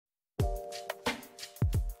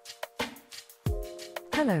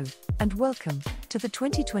Hello, and welcome to the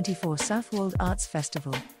 2024 Southwold Arts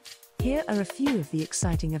Festival. Here are a few of the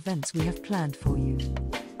exciting events we have planned for you.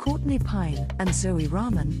 Courtney Pine and Zoe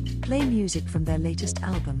Rahman play music from their latest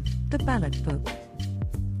album, The Ballad Book.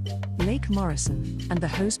 Lake Morrison and the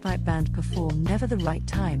Hosepipe Band perform Never the Right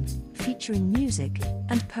Time, featuring music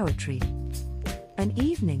and poetry. An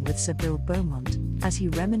evening with Sir Bill Beaumont, as he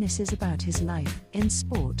reminisces about his life in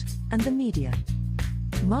sport and the media.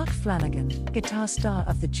 Mark Flanagan, guitar star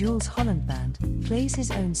of the Jules Holland Band, plays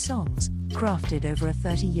his own songs, crafted over a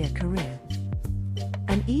 30-year career.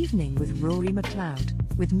 An evening with Rory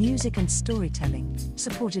McLeod, with music and storytelling,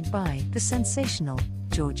 supported by the sensational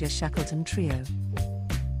Georgia Shackleton Trio.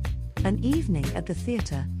 An evening at the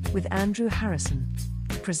theatre, with Andrew Harrison,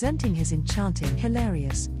 presenting his enchanting,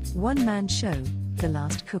 hilarious, one-man show, The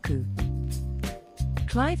Last Cuckoo.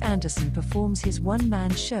 Clive Anderson performs his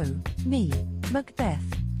one-man show, Me, Macbeth,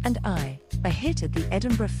 and I, a hit at the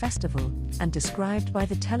Edinburgh Festival, and described by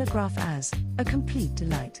The Telegraph as a complete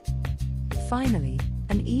delight. Finally,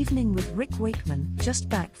 an evening with Rick Wakeman, just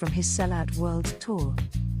back from his Sellout World Tour.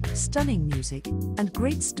 Stunning music, and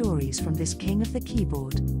great stories from this king of the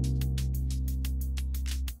keyboard.